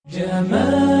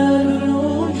جمال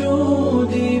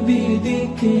الوجود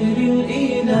بذكر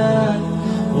الإله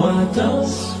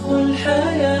وتصفو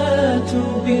الحياة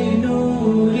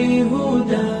بنور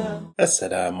هدى.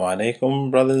 Assalamu alaikum,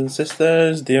 brothers and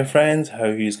sisters, dear friends. How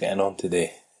are you getting on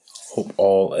today? Hope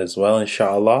all is well,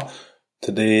 inshallah.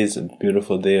 Today is a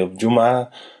beautiful day of Jum'ah.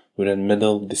 We're in the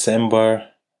middle of December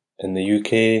in the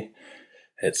UK.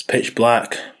 It's pitch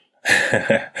black.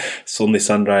 It's only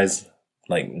sunrise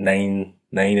like 9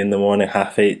 in the morning,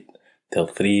 8:30 till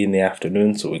 3 in the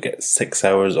afternoon. So we get 6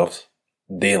 hours of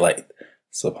daylight.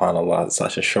 SubhanAllah, it's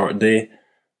such a short day.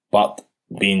 But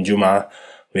being Jum'ah,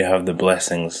 we have the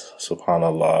blessings,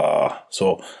 subhanallah.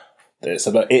 So it's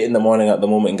about 8 in the morning at the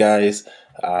moment, guys.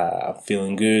 I'm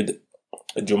feeling good.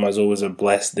 Jum'ah is always a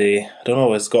blessed day. I don't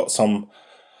know, it's got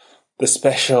the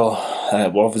special,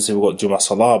 well, obviously we've got Jum'ah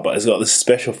Salah, but it's got this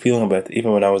special feeling about it.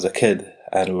 Even when I was a kid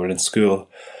and we were in school,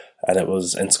 and it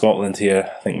was in Scotland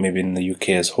here, I think maybe in the UK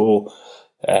as a whole,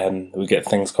 we get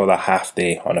things called a half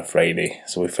day on a Friday.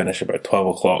 So we finish about 12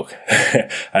 o'clock.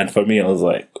 And for me, it was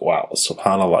like, wow,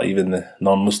 subhanAllah, even the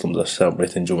non-Muslims are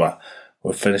celebrating Jum'ah.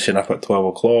 We're finishing up at 12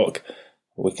 o'clock.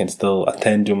 We can still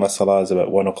attend Jum'ah Salahs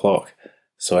about 1 o'clock.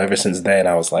 So ever since then,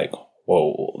 I was like,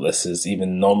 whoa, this is,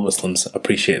 even non-Muslims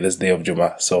appreciate this day of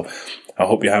Jum'ah. So I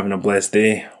hope you're having a blessed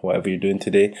day, whatever you're doing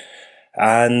today.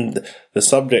 And the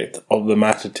subject of the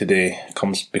matter today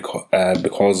comes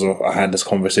because of, I had this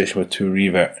conversation with two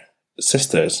revert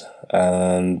sisters,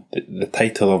 and the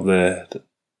title of the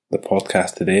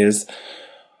podcast today is,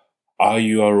 Are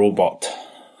You a Robot?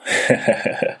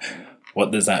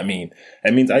 What does that mean?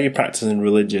 It means, are you practicing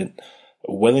religion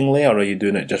willingly, or are you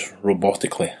doing it just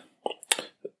robotically?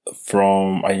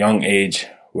 From a young age,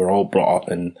 we're all brought up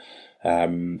in,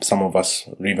 some of us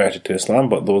reverted to Islam,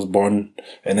 but those born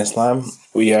in Islam,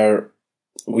 we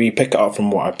pick it up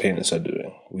from what our parents are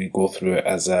doing. We go through it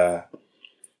as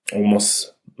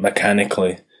almost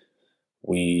mechanically.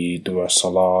 We do our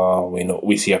salah.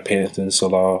 We see our parents in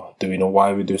salah. Do we know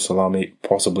why we do salah?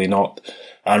 Possibly not.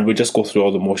 And we just go through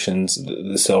all the motions,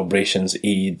 the celebrations,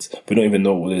 Eids. We don't even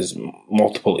know there's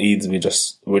multiple Eids.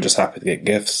 We're just happy to get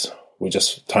gifts. We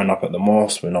just turn up at the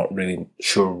mosque. We're not really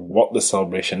sure what the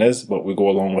celebration is, but we go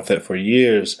along with it for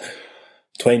years,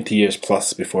 20 years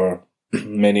plus, before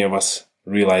many of us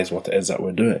realize what it is that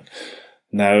we're doing.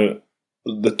 Now,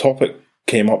 the topic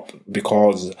came up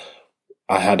because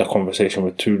I had a conversation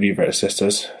with two revert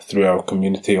sisters through our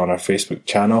community on our Facebook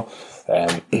channel.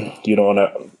 On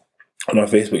our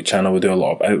Facebook channel, we do a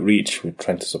lot of outreach. We're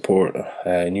trying to support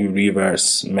new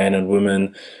reverts, men and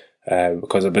women,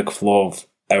 because a big flaw of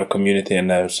our community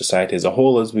and our society as a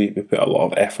whole is we put a lot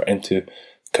of effort into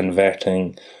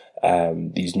converting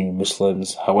these new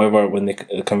Muslims. However, when they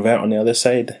convert on the other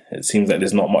side, it seems like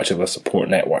there's not much of a support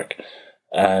network,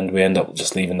 and we end up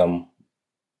just leaving them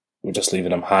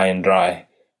high and dry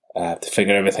to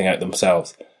figure everything out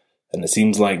themselves. And it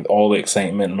seems like all the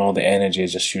excitement and all the energy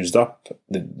is just used up.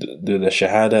 They do the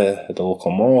shahada at the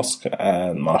local mosque,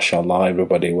 and mashallah,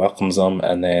 everybody welcomes them,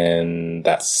 and then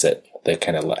that's it. They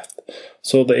kind of left.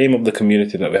 So the aim of the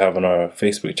community that we have on our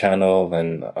Facebook channel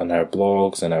and on our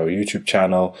blogs and our YouTube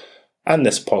channel and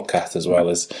this podcast as well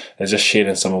is just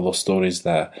sharing some of those stories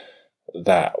that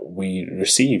we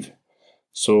receive.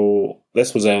 So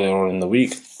this was earlier on in the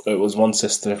week. It was one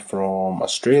sister from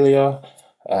Australia.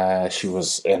 She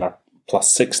was in her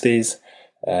plus 60s,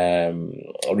 a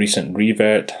recent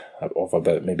revert of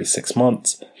about maybe 6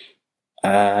 months.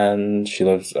 And she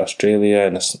lives in Australia,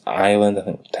 in this island, I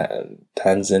think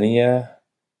Tasmania.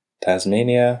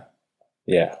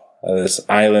 Yeah, this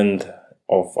island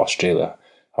of Australia.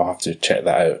 I'll have to check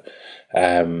that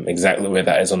out, exactly where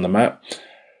that is on the map.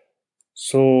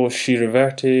 So she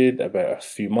reverted about a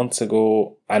few months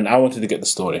ago, and I wanted to get the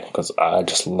story because I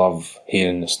just love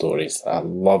hearing the stories. I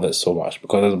love it so much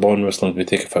because as born Muslims, we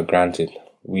take it for granted.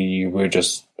 We're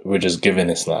just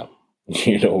given Islam.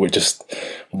 We're just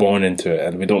born into it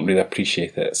and we don't really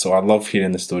appreciate it. So I love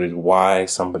hearing the stories, why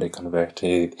somebody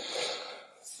converted,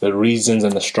 the reasons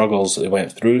and the struggles they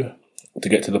went through to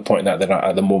get to the point that they're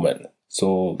at the moment.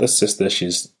 So this sister,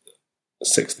 she's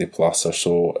 60 plus or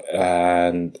so,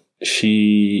 and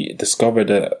she discovered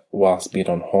it whilst being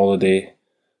on holiday,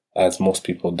 as most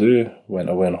people do, went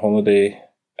away on holiday,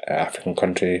 African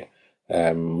country,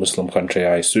 Muslim country,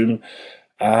 I assume,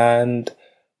 and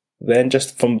then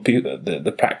just from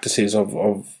the practices of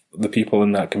the people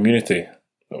in that community.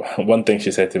 One thing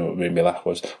she said to me that made me laugh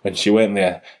was when she went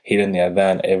there, hearing the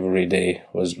adhan every day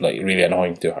was like really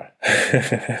annoying to her.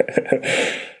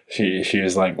 She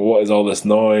was like, what is all this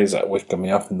noise, like waking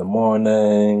me up in the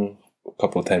morning, a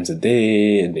couple of times a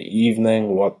day, in the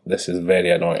evening. This is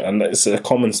very annoying. And it's a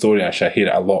common story, actually. I hear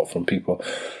it a lot from people,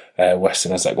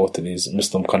 Westerners that go to these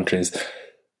Muslim countries,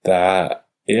 that,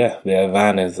 yeah, the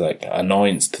adhan is like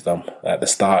annoyance to them at the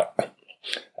start.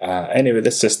 Anyway,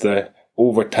 this sister,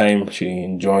 over time, she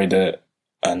enjoyed it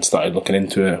and started looking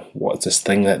into it. What's this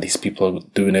thing that these people are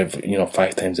doing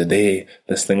 5 times a day?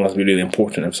 This thing must be really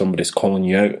important if somebody's calling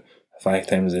you out 5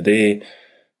 times a day.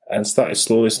 And started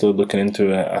slowly looking into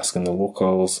it, asking the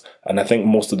locals. And I think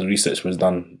most of the research was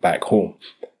done back home.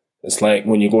 It's like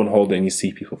when you go on holiday and you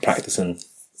see people practicing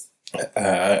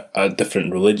a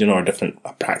different religion or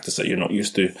a practice that you're not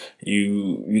used to,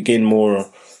 you gain more.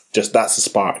 Just that's the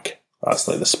spark. That's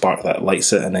like the spark that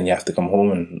lights it, and then you have to come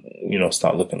home and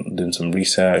start doing some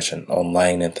research and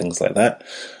online and things like that.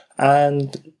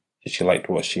 And she liked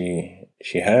what she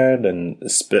heard, and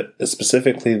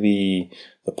specifically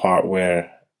the part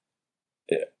where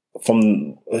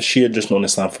she had just known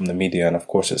Islam from the media, and of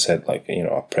course it said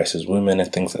oppresses women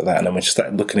and things like that. And then when she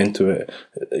started looking into it,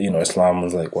 Islam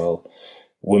was like, well,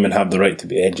 women have the right to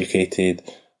be educated,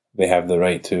 they have the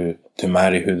right to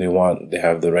marry who they want, they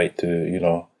have the right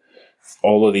to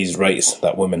all of these rights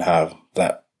that women have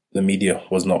that the media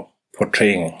was not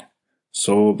portraying.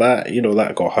 So that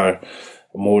that got her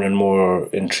more and more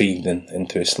intrigued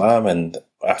into Islam, and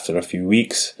after a few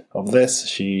weeks of this,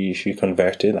 she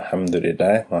converted,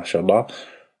 alhamdulillah, mashallah.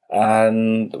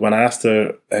 And when I asked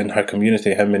her in her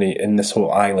community how many in this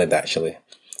whole island, actually,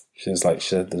 she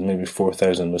said there's maybe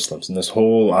 4,000 Muslims in this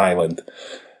whole island,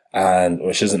 and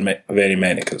which isn't very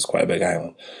many because it's quite a big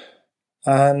island.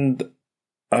 And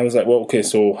I was like, well, okay,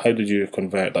 so how did you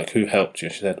convert? Like, who helped you?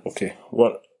 She said, okay,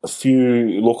 a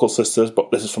few local sisters, but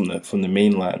this is from the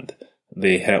mainland.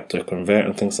 They helped her convert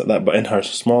and things like that. But in her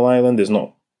small island, there's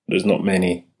not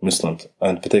many Muslims,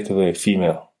 and particularly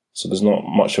female. So there's not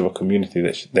much of a community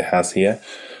that has here,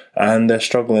 and they're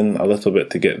struggling a little bit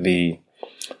to get the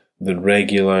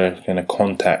regular kind of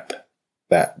contact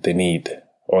that they need,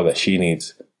 or that she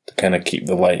needs, to kind of keep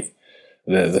the light,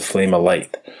 the flame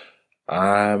alight.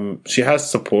 She has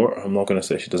support. I'm not going to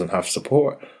say she doesn't have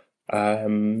support,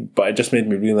 but it just made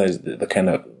me realize the kind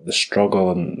of the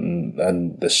struggle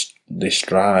and the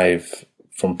strive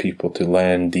from people to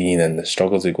learn Deen, and the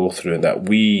struggles they go through, and that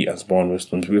we as born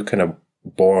Muslims, we're kind of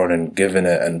born and given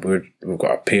it, and we've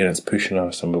got our parents pushing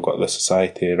us, and we've got the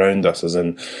society around us, as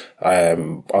in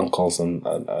uncles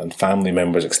and family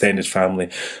members, extended family,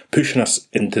 pushing us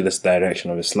into this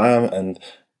direction of Islam, and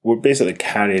we're basically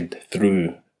carried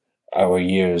through our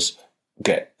years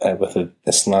with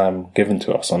Islam given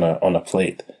to us on a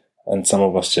plate, and some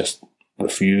of us just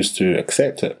refuse to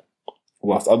accept it,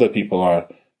 whilst other people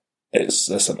it's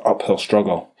an uphill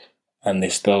struggle, and they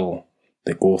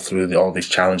go through all these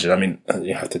challenges. I mean,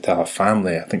 you have to tell her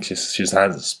family. I think she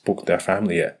hasn't spoken to her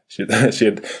family yet. She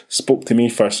had spoke to me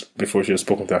first before she had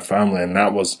spoken to her family, and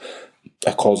that was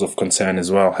a cause of concern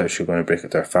as well. How's she going to break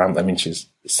it to her family? I mean, she's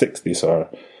 60, so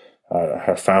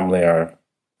her family are.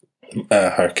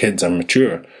 Her kids are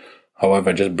mature.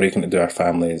 However, just breaking it to her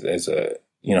family is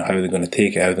how are they going to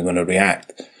take it? How are they going to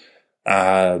react?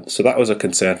 So that was a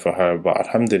concern for her. But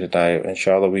alhamdulillah,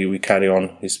 inshallah, we carry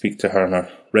on. We speak to her on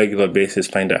a regular basis,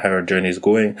 find out how her journey is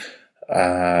going,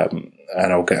 and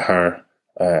I'll get her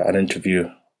an interview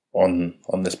on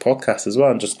this podcast as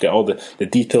well, and just get all the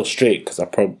details straight, because I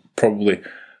probably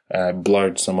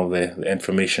blurred some of the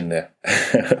information there.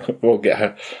 We'll get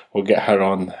her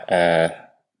on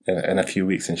in a few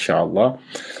weeks, inshallah.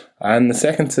 And the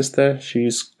second sister,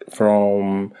 she's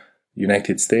from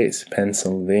United States,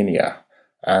 Pennsylvania,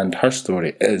 and her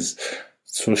story is,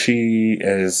 so she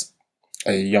is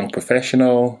a young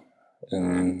professional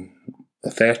in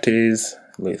the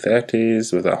late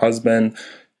 30s, with a husband.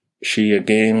 She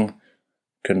again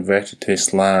converted to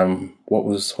Islam. What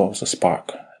was the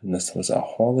spark? And this was a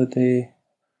holiday.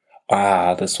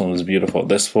 This one was beautiful.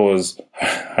 This was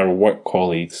her work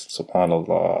colleagues.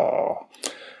 Subhanallah.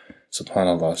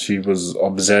 She was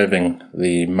observing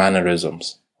the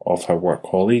mannerisms of her work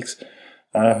colleagues,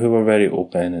 who were very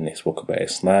open, and they spoke about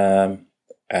Islam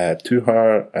to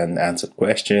her and answered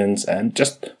questions, and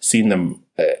just seeing them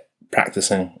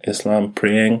practicing Islam,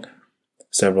 praying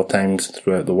several times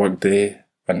throughout the workday.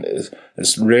 And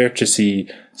it's rare to see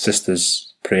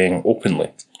sisters praying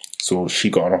openly. So she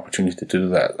got an opportunity to do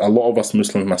that. A lot of us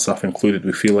Muslims, myself included,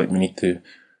 we feel like we need to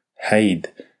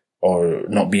hide or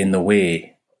not be in the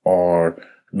way or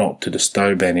not to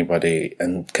disturb anybody,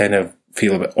 and kind of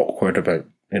feel a bit awkward about,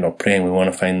 praying. We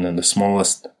want to find the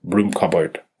smallest broom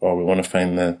cupboard, or we want to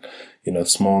find the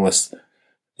smallest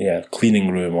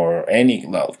cleaning room, or any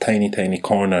little tiny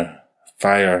corner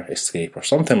fire escape or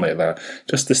something like that,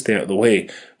 just to stay out of the way.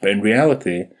 But in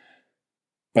reality,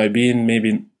 by being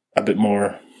maybe a bit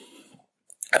more,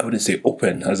 I wouldn't say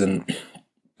open, as in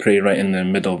pray right in the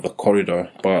middle of the corridor,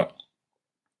 but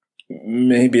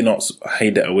maybe not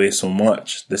hide it away so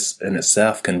much. This in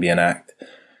itself can be an act.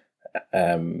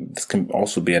 This can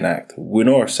also be an act. We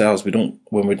know ourselves, when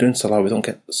we're doing salah, we don't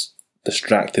get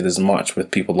distracted as much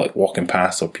with people like walking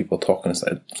past or people talking.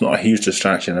 It's not a huge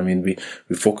distraction. I mean,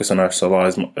 we focus on our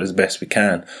salah as best we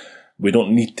can. We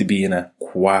don't need to be in a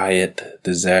quiet,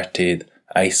 deserted,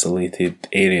 isolated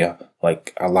area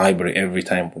like a library every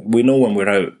time. We know when we're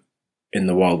out in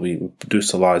the world, we do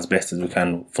salah as best as we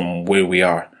can from where we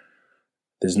are.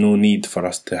 There's no need for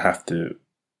us to have to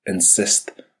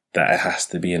insist that it has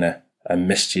to be in a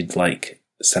masjid-like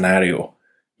scenario,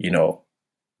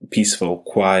 peaceful,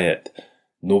 quiet,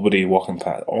 nobody walking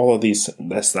past. All of these,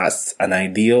 that's an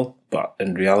ideal, but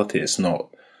in reality it's not.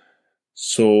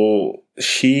 So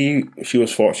she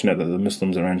was fortunate that the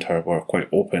Muslims around her were quite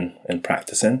open in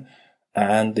practicing,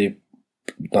 and they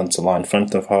done salah in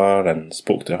front of her and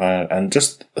spoke to her, and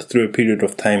just through a period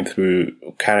of time, through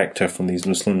character from these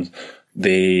Muslims,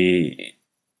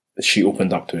 she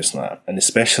opened up to Islam, and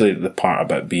especially the part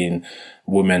about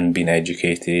women being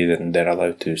educated and they're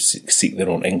allowed to seek their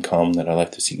own income, they're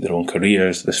allowed to seek their own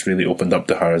careers. This really opened up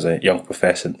to her as a young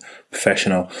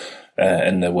professional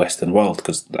in the Western world,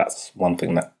 because that's one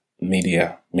thing that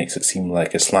media makes it seem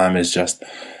like Islam is just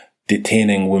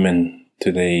detaining women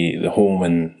to the home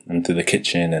and to the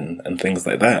kitchen and things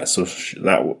like that. So she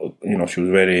was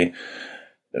very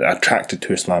attracted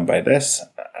to Islam by this,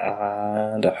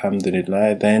 and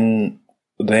alhamdulillah,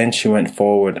 then she went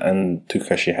forward and took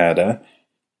her shahada.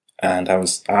 And I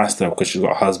asked her, because she's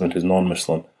got a husband who's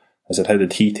non-Muslim, I said, how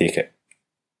did he take it?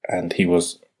 And he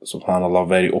was, subhanAllah,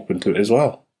 very open to it as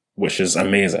well, which is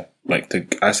amazing.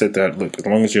 I said to her, look, as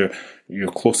long as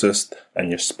your closest and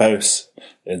your spouse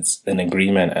is in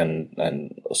agreement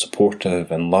and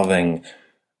supportive and loving,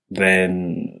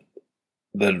 then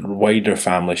the wider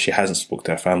family, she hasn't spoke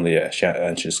to her family yet,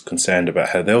 and she's concerned about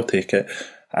how they'll take it.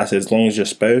 I said, as long as your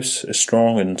spouse is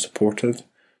strong and supportive,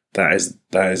 that is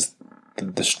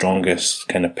the strongest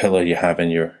kind of pillar you have in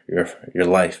your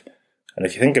life. And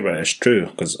if you think about it, it's true,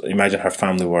 because imagine her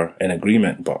family were in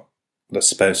agreement, but the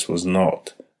spouse was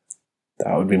not.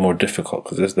 That would be more difficult,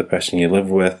 because this is the person you live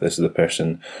with, this is the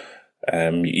person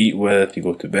you eat with, you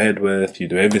go to bed with, you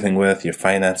do everything with, your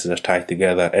finances are tied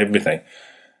together, everything.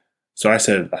 So I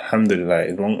said, alhamdulillah,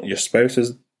 as long as your spouse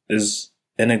is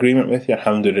in agreement with you,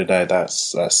 alhamdulillah,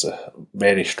 that's a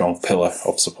very strong pillar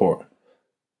of support.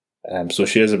 So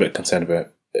she is a bit concerned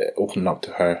about opening up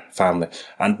to her family.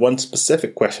 And one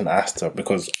specific question I asked her,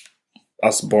 because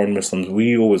us born Muslims,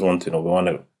 we always want to know, we want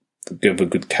to give a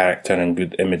good character and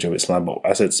good image of Islam. But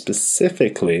I said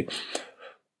specifically,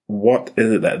 what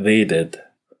is it that they did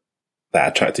that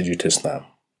attracted you to Islam?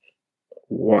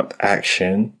 What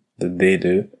action did they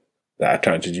do that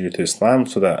attracted you to Islam,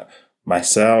 so that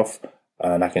myself,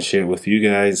 and I can share it with you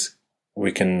guys,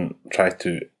 we can try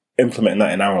to implement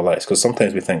that in our lives? Because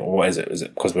sometimes we think, what is it? Is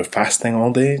it because we're fasting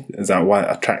all day? Is that why it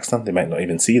attracts them? They might not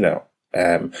even see that.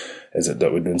 Is it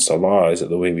that we're doing salah? Is it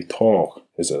the way we talk?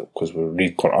 Is it because we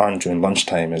read Quran during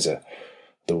lunchtime? Is it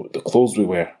the clothes we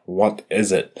wear? What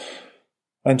is it?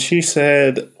 And she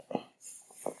said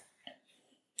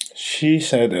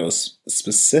it was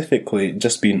specifically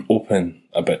just being open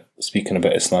about speaking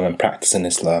about Islam and practicing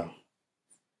Islam.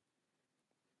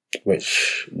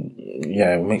 Which,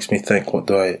 makes me think, what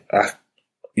do I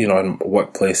in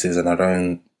workplaces and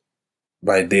around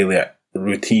my daily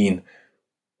routine,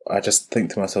 I just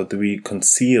think to myself, do we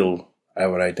conceal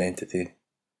our identity?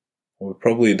 We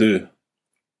probably do.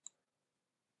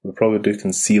 We probably do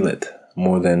conceal it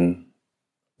more than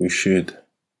we should.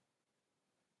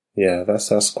 Yeah,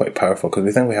 that's quite powerful, because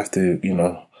we think we have to,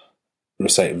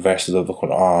 recite verses of the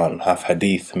Quran, have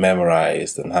hadith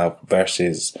memorized, and have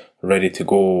verses ready to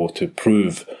go to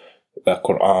prove that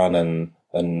Quran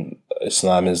and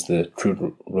Islam is the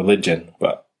true religion.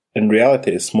 But in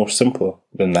reality, it's more simple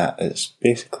than that. It's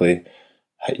basically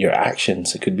your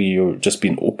actions. It could be your just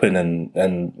being open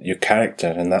and your character,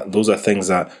 and those are things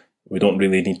that we don't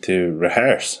really need to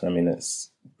rehearse. I mean,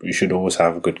 you should always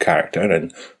have a good character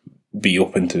and be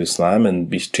open to Islam and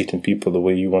be treating people the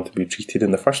way you want to be treated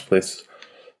in the first place.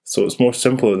 So it's more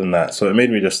simpler than that. So it made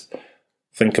me just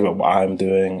think about what I'm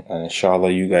doing, and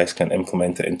inshallah you guys can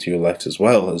implement it into your lives as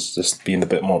well, as just being a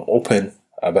bit more open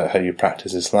about how you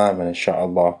practice Islam, and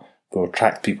inshallah will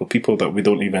attract people that we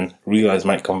don't even realize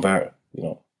might convert,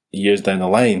 years down the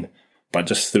line, but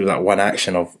just through that one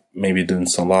action of maybe doing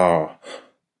salah,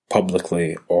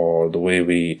 publicly, or the way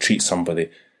we treat somebody.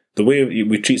 The way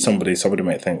we treat somebody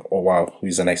might think, oh wow,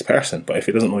 he's a nice person. But if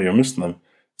he doesn't know you're Muslim,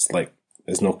 it's like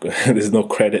there's no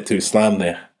credit to Islam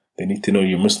there. They need to know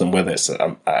you're Muslim, whether it's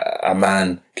a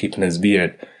man keeping his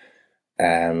beard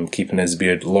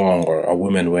long, or a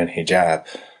woman wearing hijab.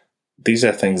 These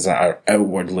are things that are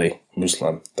outwardly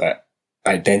Muslim, that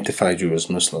identify you as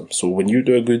Muslim. So when you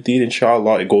do a good deed,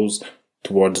 inshallah, it goes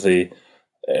towards the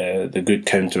good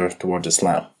counter towards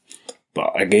Islam.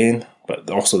 But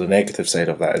also the negative side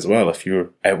of that as well. If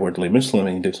you're outwardly Muslim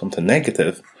and you do something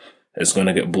negative, it's going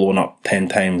to get blown up 10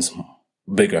 times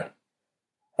bigger.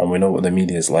 And we know what the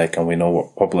media is like, and we know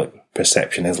what public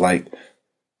perception is like.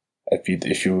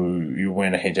 If you're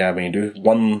wearing a hijab and you do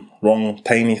one wrong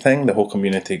tiny thing, the whole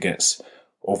community gets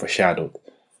overshadowed.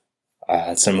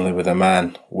 Similarly with a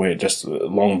man with just a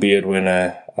long beard, wearing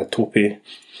a topi,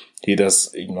 he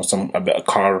does a bit of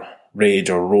car rage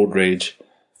or road rage,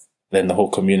 then the whole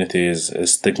community is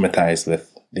stigmatized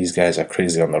with, these guys are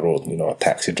crazy on the road, a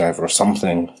taxi driver or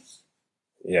something.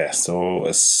 Yeah, so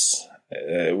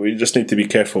we just need to be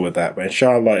careful with that. But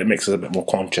inshallah, it makes us a bit more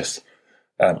conscious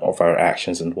of our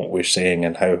actions and what we're saying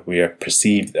and how we are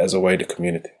perceived as a wider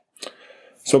community.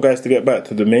 So guys, to get back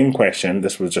to the main question,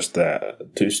 this was just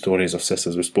 2 stories of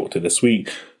sisters we spoke to this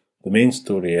week. The main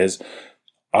story is,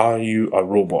 are you a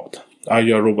robot? Are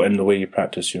you a robot in the way you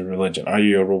practice your religion? Are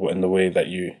you a robot in the way that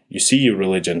you see your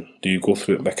religion? Do you go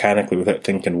through it mechanically without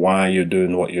thinking why you're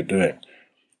doing what you're doing?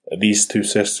 These 2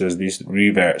 sisters, these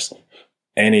reverts,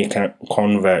 any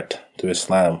convert to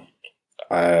Islam,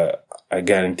 I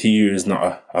guarantee you is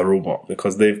not a robot,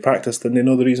 because they've practiced and they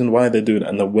know the reason why they're doing it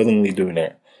and they're willingly doing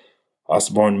it. Us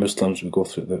born Muslims, we go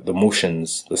through the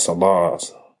motions, the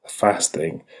salahs, the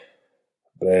fasting,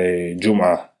 the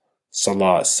Jum'ah,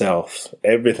 salah itself.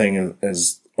 Everything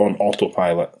is on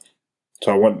autopilot.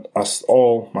 So I want us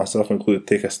all, myself included,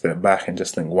 take a step back and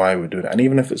just think why we're doing it. And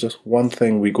even if it's just one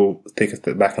thing, we go take a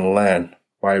step back and learn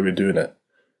why we're doing it.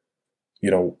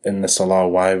 In the salah,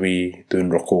 why are we doing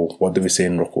ruku? What do we say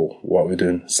in ruku? What are we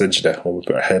doing sajda, when we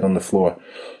put our head on the floor?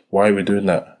 Why are we doing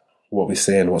that? What are we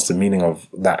saying? What's the meaning of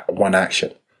that one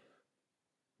action?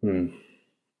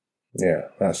 Yeah,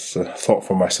 that's a thought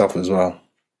for myself as well.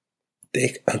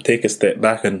 Take a step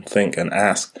back and think and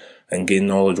ask and gain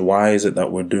knowledge. Why is it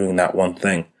that we're doing that one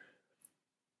thing?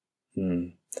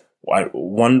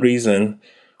 One reason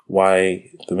why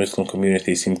the Muslim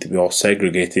community seems to be all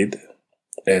segregated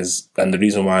is, and the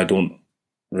reason why I don't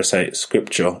recite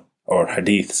scripture or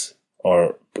hadiths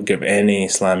or give any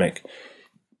Islamic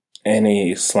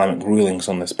rulings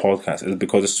on this podcast, is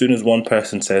because as soon as one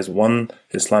person says one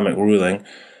Islamic ruling,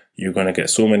 you're going to get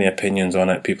so many opinions on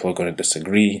it. People are going to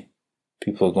disagree.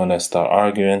 People are going to start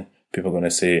arguing. People are going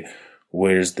to say,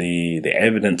 where's the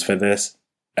evidence for this?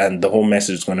 And the whole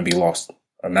message is going to be lost.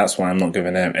 And that's why I'm not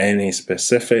giving out any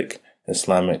specific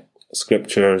Islamic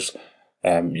scriptures.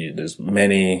 There's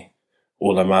many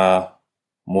ulama,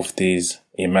 muftis,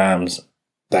 imams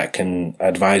that can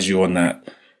advise you on that.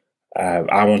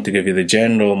 I want to give you the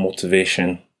general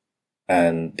motivation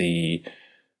and the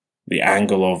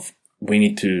angle of, we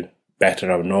need to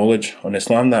better our knowledge on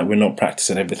Islam, that we're not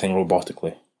practicing everything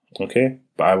robotically. Okay?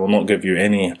 But I will not give you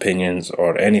any opinions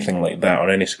or anything like that, or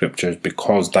any scriptures,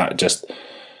 because that just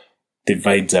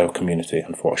divides our community,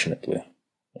 unfortunately.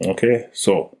 Okay?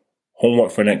 So,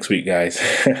 homework for next week, guys.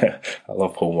 I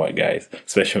love homework, guys,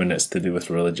 especially when it's to do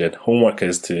with religion. Homework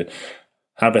is to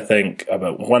have a think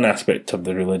about one aspect of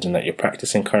the religion that you're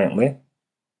practicing currently,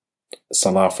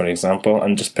 salah, for example,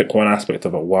 and just pick one aspect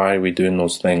of it. Why are we doing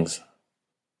those things?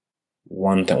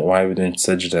 One thing, why are we doing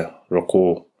sajda,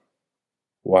 ruku?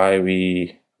 Why are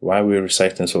we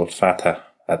reciting Surah Fatiha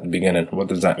at the beginning? What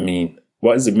does that mean?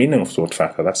 What is the meaning of Surah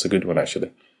Fatiha? That's a good one,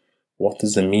 actually. What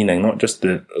is the meaning? Not just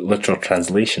the literal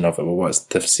translation of it, but what's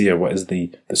tafsir? What is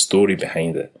the story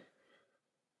behind it?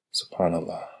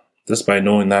 Subhanallah. Just by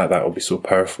knowing that will be so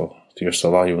powerful to your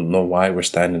salah. You will know why we're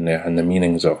standing there and the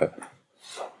meanings of it.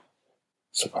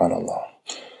 Subhanallah.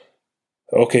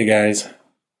 Okay, guys.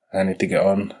 I need to get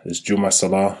on. It's Jummah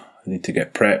Salah. I need to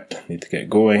get prepped. I need to get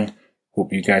going.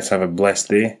 Hope you guys have a blessed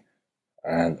day.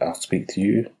 And I'll speak to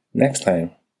you next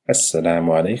time.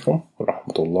 Assalamu alaikum wa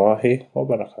rahmatullahi wa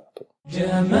barakatuh.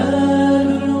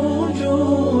 جمال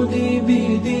الوجود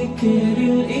بذكر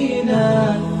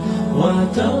الإله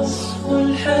وتصفو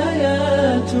الحياة